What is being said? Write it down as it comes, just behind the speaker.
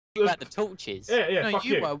About the torches. Yeah, No, fuck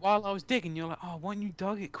you you. were. While I was digging, you're like, oh, why didn't you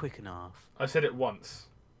dug it quick enough? I said it once.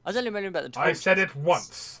 I was only wondering about the torches. I said it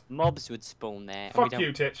once. Mobs would spawn there. and Fuck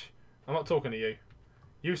you, Titch. I'm not talking to you.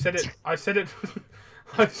 You said it. I said it.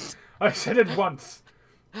 I said it once.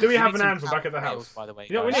 Do we have an anvil back at the house? By the way,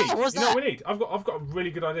 You know what we guys. need? What's You know what that? we need? I've got a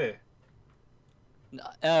really good idea.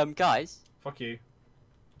 Guys, Fuck you.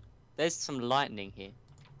 there's some lightning here.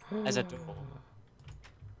 As a door.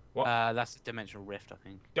 What? That's a dimensional rift, I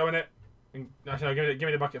think. Go in it. Actually, no, give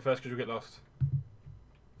me the bucket first, because you'll get lost.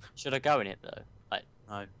 Should I go in it though? Like,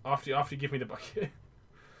 No. After you give me the bucket.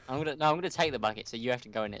 I'm gonna take the bucket, so you have to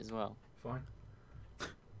go in it as well. Fine.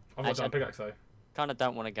 I've got a pickaxe though. Kind of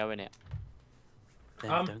don't want to go in it.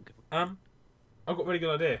 Then don't go. I've got a really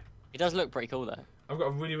good idea. It does look pretty cool though. I've got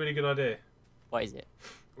a really good idea. What is it?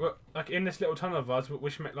 Well, like in this little tunnel of ours, we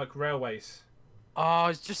should make like railways, Oh, I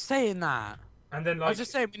was just saying that. and then I like was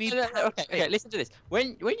just saying we need. Okay, listen to this.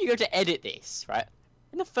 When you go to edit this, right?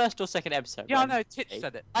 In the first or second episode. Yeah, I right, know. Titch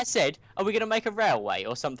said it. I said, are we gonna make a railway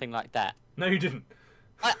or something like that? no, you didn't.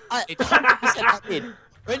 I 100% I did.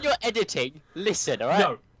 When you're editing, listen,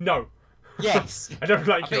 alright? No. Yes. I don't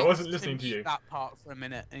like you. think I wasn't he's listening to gonna you. That part for a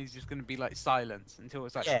minute, and he's just gonna be like silence until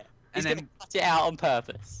it's like. Yeah. And He's then, gonna cut it out on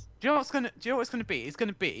purpose. do you know what it's gonna be? It's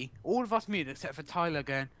gonna be all of us mute except for Tyler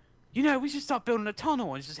going, you know, we should start building a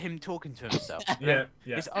tunnel, and it's just him talking to himself. Yeah.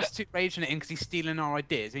 It's us two raging it in because he's stealing our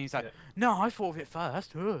ideas, and he's like, Yeah. no, I thought of it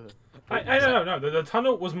first. No. The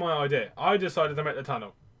tunnel was my idea. I decided to make the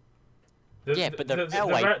tunnel. Yeah, but the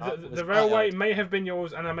railway part was the my railway idea. may have been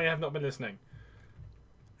yours, and I may have not been listening.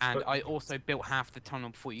 And But- I also built half the tunnel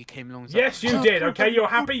before you came along. Yes, you did. Okay, you're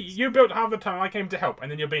happy. You built half the tunnel. I came to help, and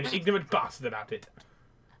then you're being an ignorant bastard about it.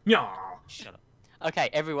 Yeah. Shut up. Okay,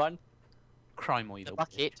 everyone. Cry more, you The little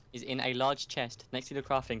bucket is in a large chest next to the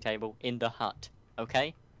crafting table in the hut.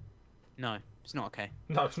 Okay? No, it's not okay.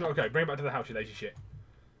 No, it's not okay. Bring it back to the house, you lazy shit.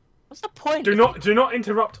 What's the point? Do not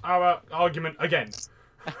interrupt our argument again.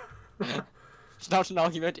 It's not an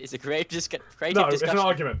argument, it's a creative No, discussion. it's an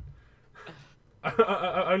argument.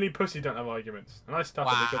 Only pussy don't have arguments, and I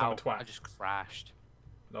started because I'm a twat. I just crashed.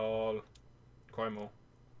 Lol. Cry more.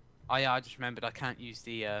 Oh yeah, I just remembered I can't use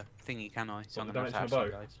the thingy, can I? So What, I'm the gonna have to dimensional ask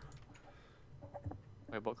you bow? guys.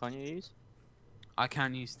 Wait, what can you use? I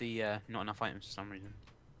can use the not enough items for some reason.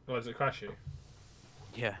 Well, does it crash you?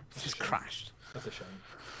 Yeah, it just crashed. That's a shame.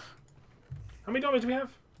 How many diamonds do we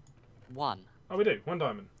have? One. Oh, we do. 1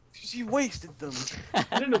 diamond. Because you wasted them.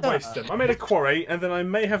 I didn't waste them. I made a quarry, and then I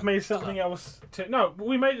may have made something else. No,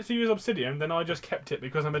 we made it to use obsidian, then I just kept it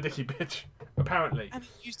because I'm a dicky bitch. Apparently. And you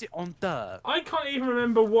used it on dirt. I can't even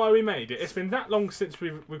remember why we made it. It's been that long since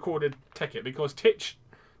we recorded Tekkit because Titch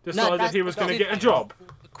decided that's he was because going to it- get a job.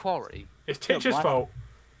 The quarry. It's Titch's what? fault.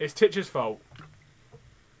 It's Titch's fault.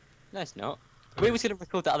 No, it's not. We was going to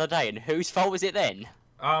record the other day, and whose fault was it then?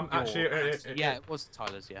 Actually, Yeah, it was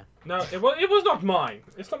Tyler's. Yeah. no, it was not mine.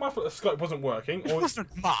 It's not my fault the Skype wasn't working. It Or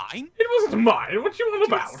wasn't mine. it wasn't mine. What you on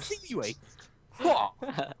about? Anyway. What?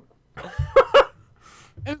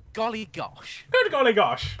 Oh golly gosh. Good golly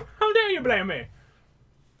gosh! How dare you blame me?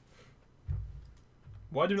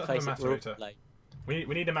 Why do we not have a Face it, we're all macerator? late. We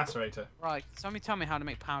need a macerator. Right, somebody tell me how to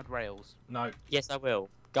make powered rails. No. Yes, I will.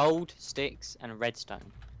 Gold, sticks, and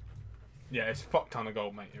redstone. Yeah, it's fuck ton of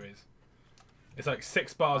gold, mate. It is. It's like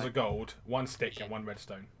 6 bars of gold, 1 stick, and 1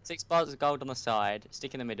 redstone. 6 bars of gold on the side,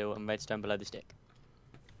 stick in the middle, and redstone below the stick.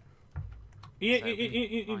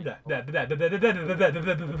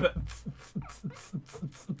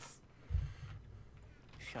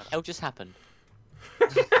 Shut up. Hell just happened.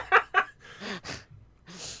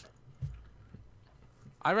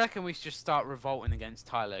 I reckon we should just start revolting against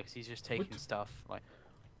Tyler because he's just taking stuff. Like,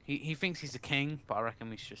 he thinks he's the king, but I reckon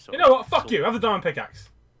we should just sort You know what? Fuck you. Have the diamond pickaxe.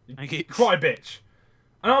 Okay. Cry, bitch.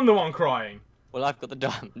 And I'm the one crying. Well, I've got the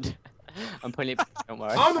diamond. I'm putting it back, don't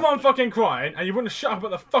worry. I'm the one fucking crying, and you wouldn't shut up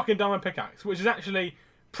about the fucking diamond pickaxe, which is actually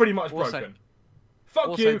pretty much Also- broken. Fuck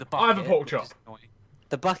Also, you. the I have a bucket, pork which chop. is annoying.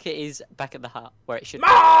 The bucket is back at the hut, where it should be.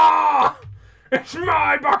 Ah! It's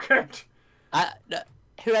my bucket. No,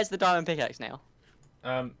 who has the diamond pickaxe now?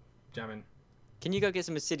 Jamming. Can you go get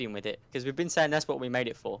some obsidian with it? Because we've been saying that's what we made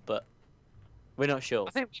it for, but we're not sure.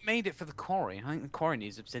 I think we made it for the quarry. I think the quarry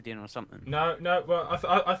needs obsidian or something. No. Well,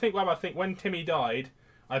 I think when Timmy died,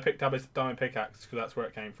 I picked up his diamond pickaxe because that's where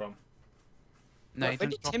it came from. No, When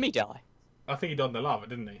did Timmy die? I think he died in the lava,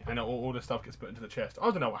 didn't he? And all the stuff gets put into the chest. I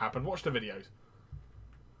don't know what happened. Watch the videos.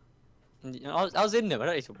 I was in them. I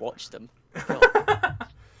don't need to watch them.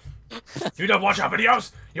 If you don't watch our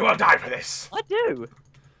videos, you will die for this. I do.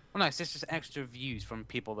 Well, no, it's just extra views from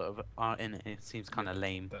people that are in it. It seems kind of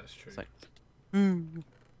lame. That's true. It's like,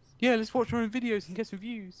 Yeah, let's watch our own videos and get some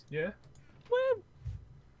views. Yeah. Woo!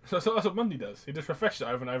 So that's what Monday does. He just refreshes it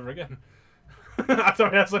over and over again. That's why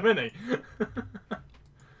he has so many.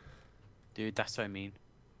 Dude, that's so mean.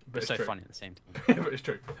 But But it's so true. funny at the same time. But it's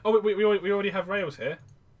true. Oh, we already have rails here.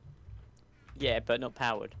 Yeah, but not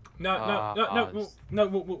powered. No,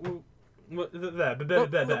 there.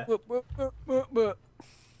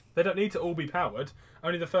 They don't need to all be powered.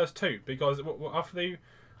 Only the first two, because after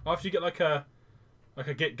you get like a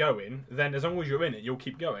get going, then as long as you're in it, you'll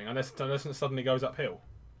keep going unless it suddenly goes uphill.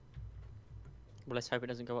 Well, let's hope it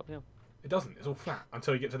doesn't go uphill. It doesn't. It's all flat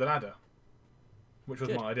until you get to the ladder, which was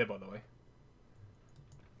Good. my idea, by the way.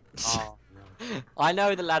 Oh, no. I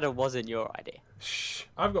know the ladder wasn't your idea. Shh.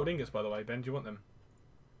 I've got ingots, by the way, Ben. Do you want them?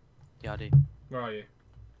 Yeah, I do. Where are you?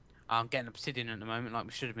 I'm getting obsidian at the moment, like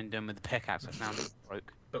we should have been doing with the pickaxe. I found it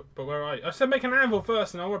broke. But where are you? I said make an anvil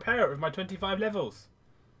first, and I'll repair it with my 25 levels.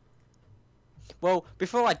 Well,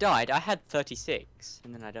 before I died, I had 36,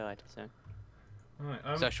 and then I died. So Right.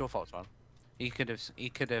 So it's your fault, Ron. He could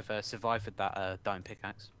have survived with that dying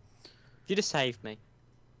pickaxe. you'd have saved me.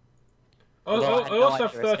 I Although I had also no have idea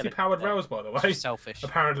it's 30 gonna powered be there. rails, by the way. It's selfish.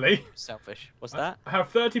 Apparently. Selfish. What's that? I have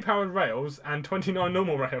 30 powered rails and 29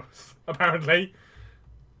 normal rails. Apparently.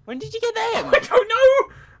 When did you get them? I don't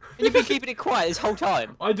know. And you've been keeping it quiet this whole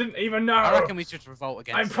time. I didn't even know. I reckon we should revolt I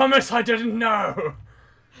against it. promise I didn't know.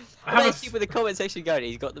 I Let's have keep with the comment section going.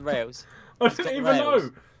 He's got the rails. I got didn't the even rails.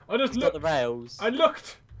 know. I just He's got looked. the rails. I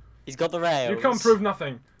looked. He's got the rails. You can't prove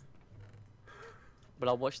nothing. But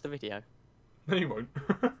I'll watch the video. No, you won't.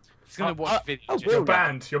 He's gonna watch the video. I just- will. You're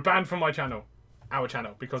banned. You're banned from my channel. Our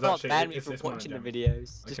channel. Because Not actually ban me it's from mine, watching the Jamie.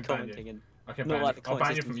 videos. I Just can ban you. commenting and I can not ban like you. the I'll ban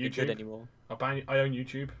comment you from system's good YouTube. anymore. I own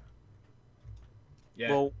YouTube.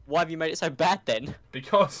 Yeah. Well, why have you made it so bad then?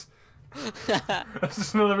 Because that's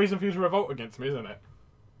just another reason for you to revolt against me, isn't it?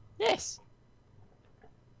 Yes.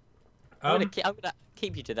 I'm gonna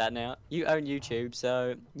keep you to that now. You own YouTube,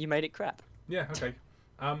 so you made it crap. Yeah. Okay.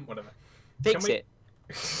 Whatever. Fix we- it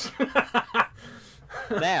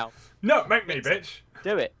now. No, make me, Fix bitch.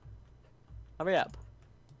 Do it. Hurry up.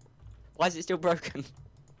 Why is it still broken?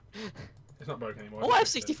 It's not broken anymore. Oh, I have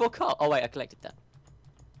 64 car. Oh wait, I collected that.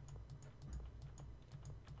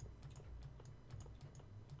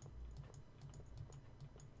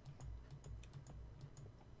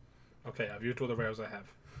 Okay, I've used all the rails I have.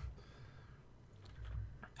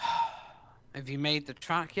 Have you made the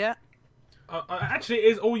track yet? Actually, it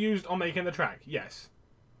is all used on making the track. Yes.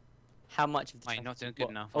 How much of the Wait, track- not doing good what-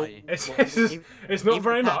 enough, oh, are you? It's what- it's not even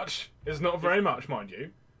very the much. It's not very much, mind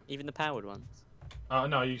you. Even the powered ones.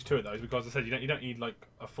 No, I used two of those because I said you don't need like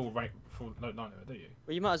a full line of it, do you?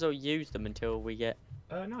 Well, you might as well use them until we get.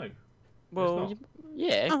 No. Well, not.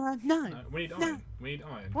 yeah. Oh, no. No, we need No. iron. We need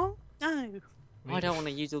iron. What? No. We I need- don't want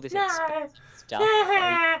to use all this No. expensive stuff.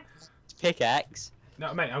 Like pickaxe.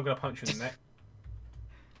 No, mate, I'm gonna punch you in the neck.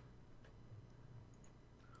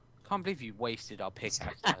 Can't believe you wasted our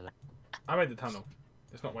pickaxe, Tyler. I made the tunnel.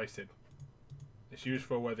 It's not wasted. It's used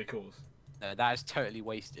for a worthy cause. No, that is totally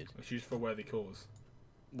wasted. It's used for a worthy cause.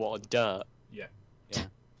 What, dirt? Yeah.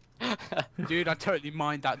 Dude, I totally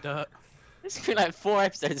mined that dirt. It's been like 4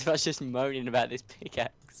 episodes of us just moaning about this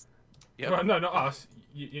pickaxe. Yep. Well, no, not us.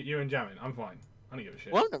 You and Jamin. I'm fine. I don't give a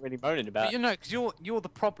shit. Well, I'm not really moaning about But you know, because you're the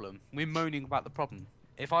problem. We're moaning about the problem.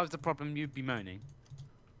 If I was the problem, you'd be moaning.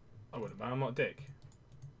 I wouldn't, man. I'm not a dick.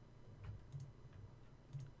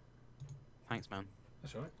 Thanks, man.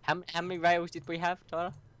 That's all right. How many rails did we have,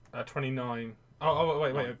 Tyler? 29. Oh,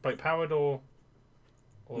 wait. Powered or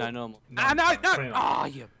No, normal. No, Ah, no! 29. Ah,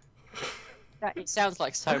 you. It sounds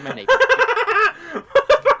like so many. What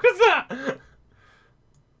the fuck was that?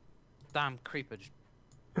 Damn creeper just.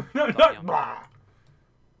 No, Got no. me. Blah.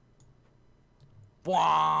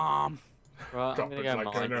 Wham! Right, I'm Drop gonna it go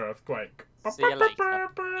like an mine. earthquake. See you later,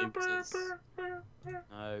 noobses.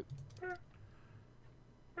 No.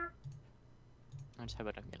 I just hope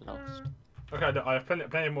I don't get lost. Okay, no, I have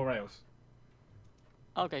plenty more rails.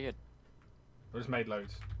 Okay, good. I just made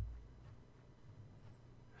loads.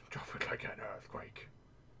 Drop it like an earthquake.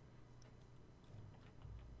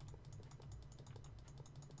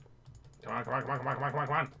 Come on.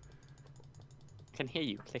 I can hear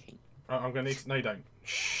you clicking. Oh, I'm gonna need to... No, you don't.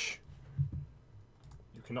 Shh.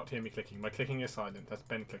 You cannot hear me clicking. My clicking is silent. That's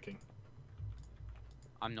Ben clicking.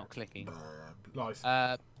 I'm not clicking. Lies.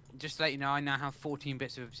 Just to let you know, I now have 14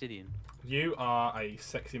 bits of obsidian. You are a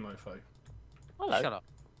sexy mofo. Hello. Shut up.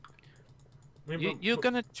 We- You're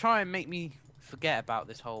gonna try and make me forget about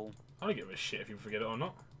this whole. I don't give a shit if you forget it or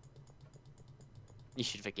not. You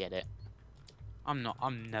should forget it. I'm not.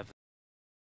 I'm never